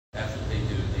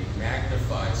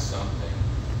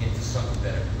something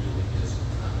that it really isn't.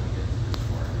 I'm going to get to this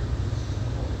far here.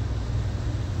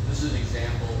 This is an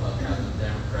example of how the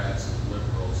Democrats and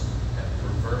liberals have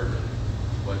perverted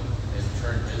what has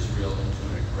turned Israel into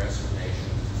an aggressive nation,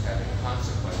 which is having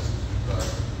consequences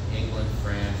because England,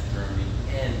 France, Germany,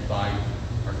 and Biden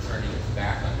are turning its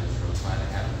back on Israel, trying to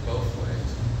have it both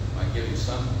ways by giving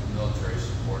some military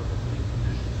support but putting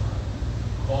conditions on it,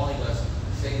 calling us,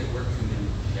 saying that we're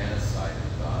committing genocide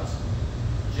in Gaza.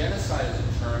 Genocide is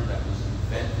a term that was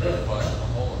invented to cause the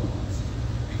Holocaust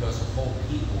because the whole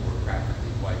people were practically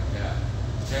wiped out.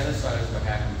 Genocide is what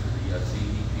happened to the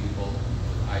Yazidi people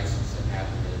with ISIS, that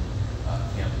happened in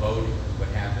Cambodia,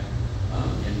 what happened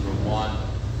in Rwanda.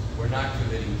 We're not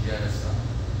committing genocide,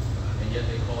 and yet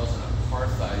they call us an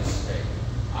apartheid state,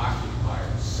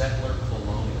 occupiers, settler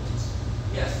colonials.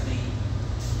 Yes, the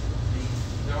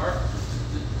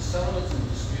settlements in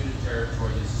disputed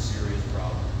territory is a serious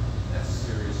problem. That's a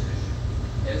serious issue,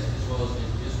 as well as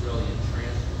Israeli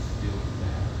transfers to deal with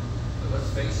that. But let's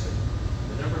face it,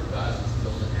 the number of Gazans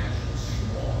killed in action is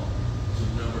small to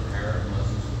the number of Arab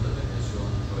Muslims who live in Israel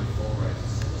and enjoy full rights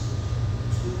as citizens.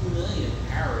 2 million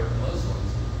Arab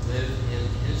Muslims live in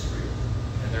Israel,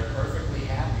 and they're perfectly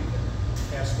happy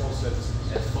there. As full citizens.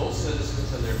 As full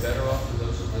citizens, and they're better off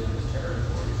than those who live in the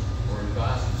territories or in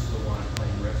Gaza who still want to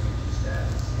claim refugee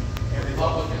status. And they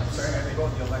vote, and they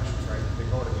vote in the elections, right? They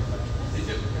vote in the elections. They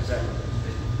do. Exactly.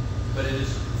 But it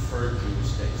is a preferred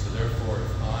Jewish state, so therefore,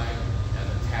 if I am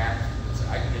attacked,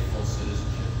 I can get full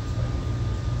citizenship.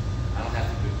 I don't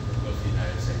have to go to the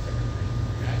United States. I can go to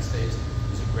the United States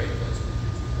is a great place for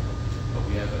Jews to go, but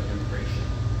we have an immigration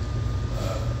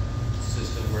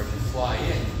system where if you fly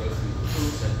in, you go through the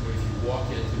hoops, and if you walk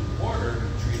in through the border,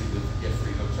 you're treated with get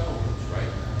free hotel rooms,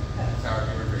 right? That's our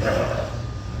immigration system.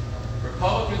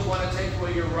 Republicans want to take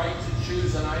away your right to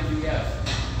choose an IVF.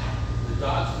 The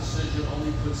Dobbs decision only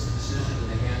puts the decision in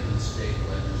the hands of the state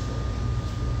legislature.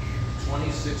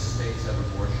 26 states have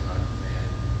abortion on demand,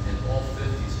 and all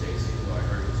 50 states, even though I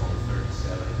heard it was only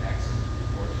 37, access to the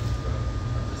abortion drug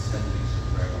are descending to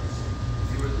pregnancy.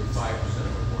 Fewer than 5%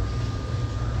 of abortions are really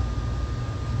term.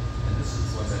 And this is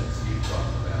what that Steve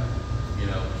talked about.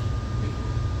 You know,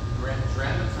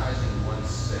 dramatizing 1/6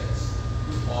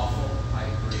 is awful. I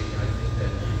agree, and I think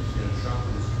that Trump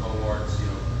and his cohorts,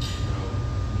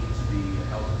 need to be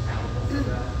held accountable for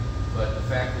that. But the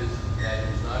fact is that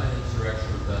it was not an insurrection,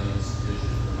 rebellion,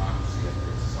 sedition, democracy after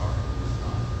its start. It was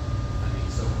not. I mean,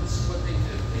 so this is what they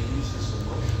do. They use this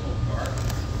emotional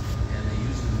garbage, and they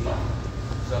use the media.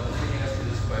 So let me ask you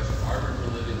this question: Harvard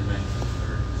were living in the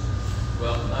 1930s.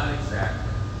 Well, not exactly.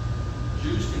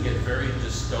 Jews can get very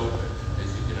dystopic, as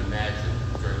you can imagine,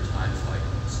 during times like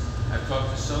this. I've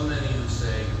talked to so many who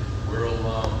say, we're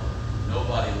alone,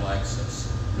 nobody likes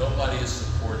us, nobody is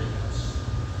supporting us.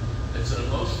 It's an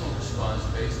emotional response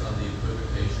based on the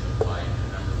equivocation of Biden and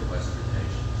a number of the Western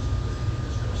nations with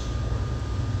Israel support.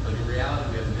 But in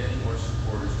reality, we have many more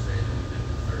supporters today than we did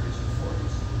in the 30s and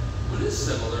 40s. What is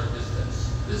similar is this.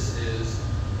 This is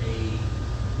a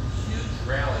huge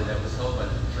rally that was held by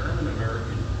the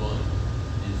German-American Bund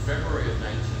in February of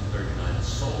 1939, a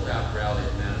sold-out rally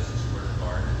at Madison Square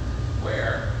Garden,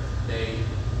 where they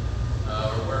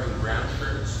are wearing brown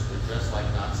shirts. They're dressed like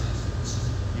Nazis. This is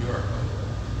New York, by the way.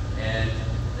 And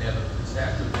they have a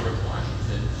statue of George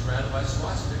Washington surrounded by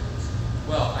swastikas.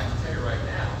 Well, I can tell you right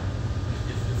now,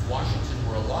 if Washington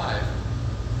were alive,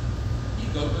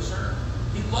 he'd go berserk.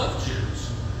 He loved Jews.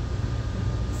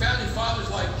 The founding fathers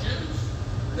liked Jews.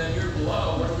 Then here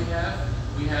below, what do we have?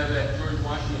 We have at George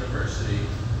Washington University,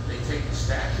 they take the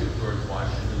statue of George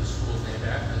Washington, the school's named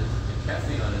after it, the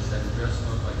kefi on his head, and dress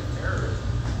him up like a terrorist.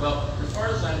 Well, as far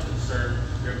as I'm concerned,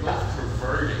 they're both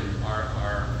perverting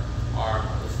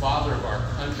the father of our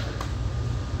country,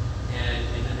 and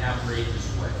in an outrageous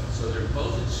way. So they're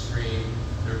both extreme,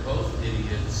 they're both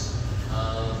idiots,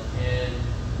 and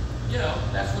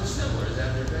that's what's similar, is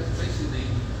that they're basically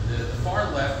the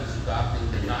far left is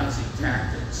adopting the Nazi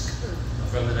tactics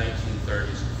from the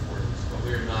 1930s and 40s, but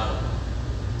we are not alone.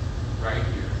 Right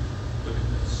here, look at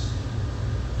this.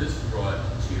 This brought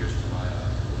tears to my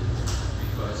eyes,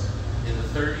 because in the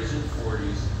 30s and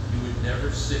 40s, you would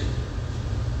never see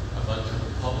a bunch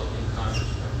of Republican Congress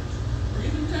members, or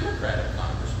even Democratic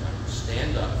Congress members,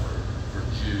 stand up for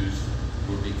Jews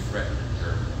who were being threatened in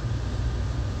Germany.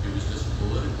 It was just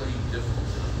politically difficult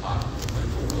and unpopular.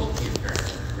 When Wilkie,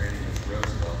 apparently, ran against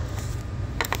Roosevelt,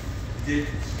 did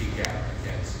speak out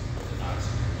against what the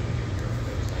Nazis were doing in Europe.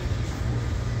 That was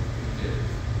 1940. He did.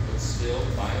 But still,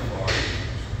 by and large,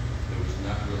 there was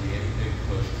not really any big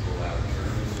push to allow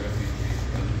German refugees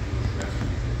and other Jewish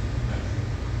refugees into the country.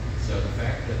 So the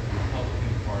fact that the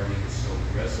Republican Party is so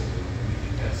resolute. I mean,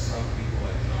 you have some people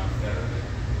like John Fetterman,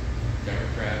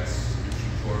 Democrats,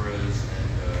 Richie Torres, and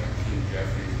King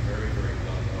Jeffries, very, very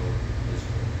gung-ho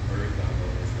Israel, very gung-ho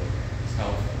Israel. It's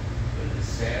helpful. But it is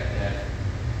sad that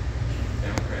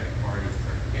Democratic parties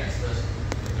turn against us,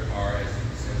 but there are, as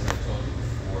I told you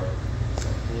before,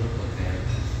 some political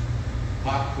advantages.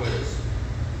 Pop quiz.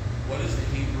 What is the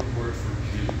Hebrew word for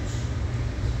Jews?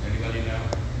 Anybody know?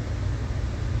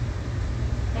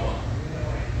 Come on.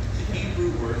 The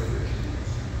Hebrew word for Jews.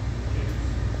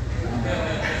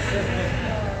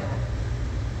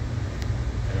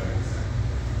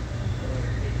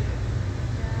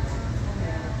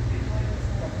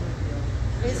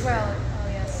 Israel. Oh,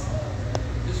 yes.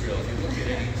 Israel. If you look at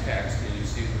any text and you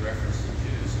see the reference to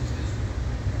Jews, it's Israel.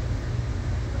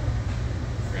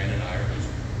 Fran and I are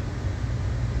Israel.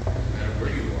 No matter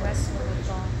where you are. Westward of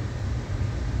God.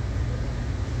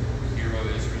 Hero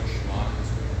Israel, Shema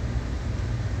Israel.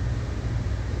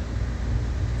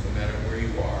 So no matter where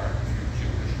you are, if you're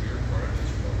Jewish, you're part of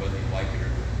Israel, whether you like it or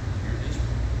not, you're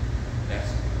Israel.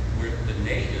 That's where the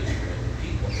name Israel, the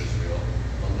people of Israel,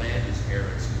 the land is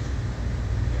Eretz Israel.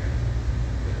 Okay?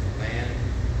 But the land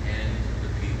and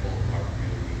the people are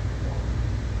really one.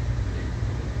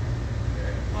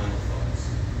 Okay? Final thoughts.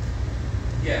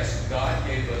 Yes, God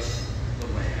gave us the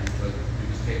land, but it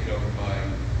was taken over by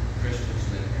Christians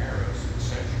and then Arabs for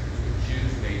centuries. The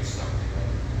Jews made something of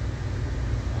it.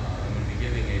 I'm going to be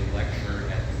giving a lecture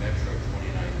at the Metro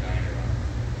 29 Diner on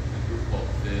a group called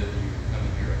Viv. You can come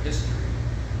and hear a history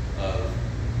of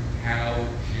how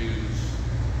Jews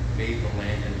made the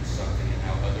land into something and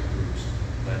how other groups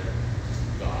let it just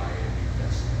die and be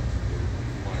desolate. If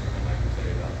you want to come, I can tell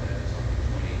you about that. It's on the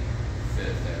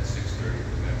 25th at 6:30 at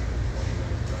the Metro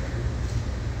 29 Diner.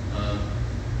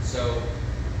 So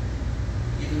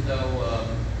even though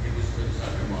it was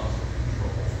under Muslim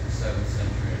control from the 7th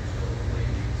century until the late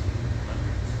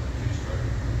 1800s, when Jews started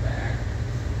to come back,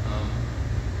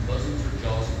 Muslims are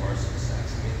jealous of our success.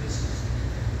 I mean, this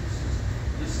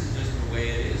is just the way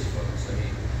it is, folks. I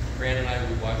mean, Fran and I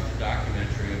watched a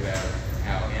documentary about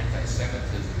how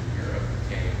anti-Semitism in Europe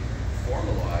became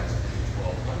formalized in the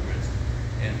 1200s,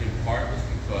 and in part was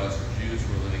because Jews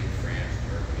were living in France,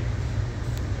 Germany,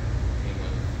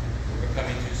 England, were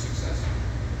becoming too successful.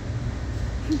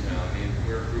 You know, I mean,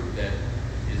 we're a group that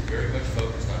is very much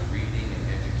focused on reading and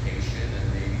education, and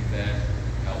maybe that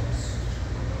helps.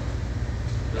 I don't know.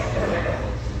 The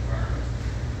cultural environment.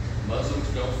 Muslims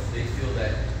don't. They feel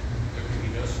that there can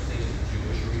be no such thing as a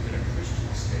Jewish or even a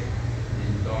Christian state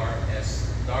in Dar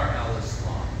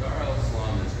al-Islam. Dar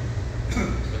al-Islam is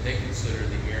what they consider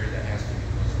the area that has to be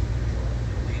Muslim controlled.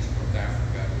 Middle East, North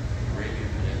Africa, Arabian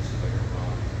Peninsula,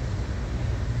 Iran.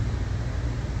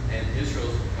 And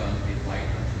Israel's become a light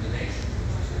unto the nation,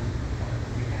 which is what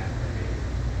we have. I mean,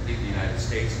 I think the United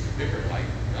States is a bigger light,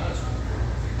 not as much.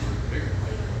 I think we're a bigger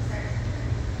light.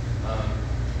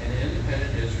 And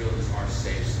independent Israel is our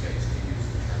safe space, to use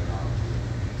the terminology of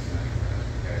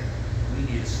okay? We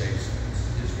need a safe space.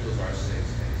 Israel is our safe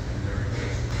space. And there are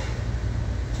just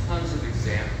tons of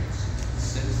examples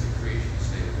since the creation of the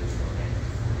state of Israel in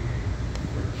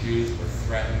 1948, where Jews were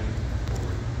threatened or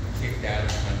were kicked out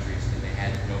of countries and they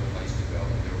had no place to go.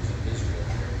 And there was an Israel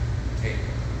there to take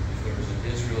them. If there was an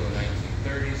Israel in the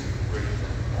 1930s,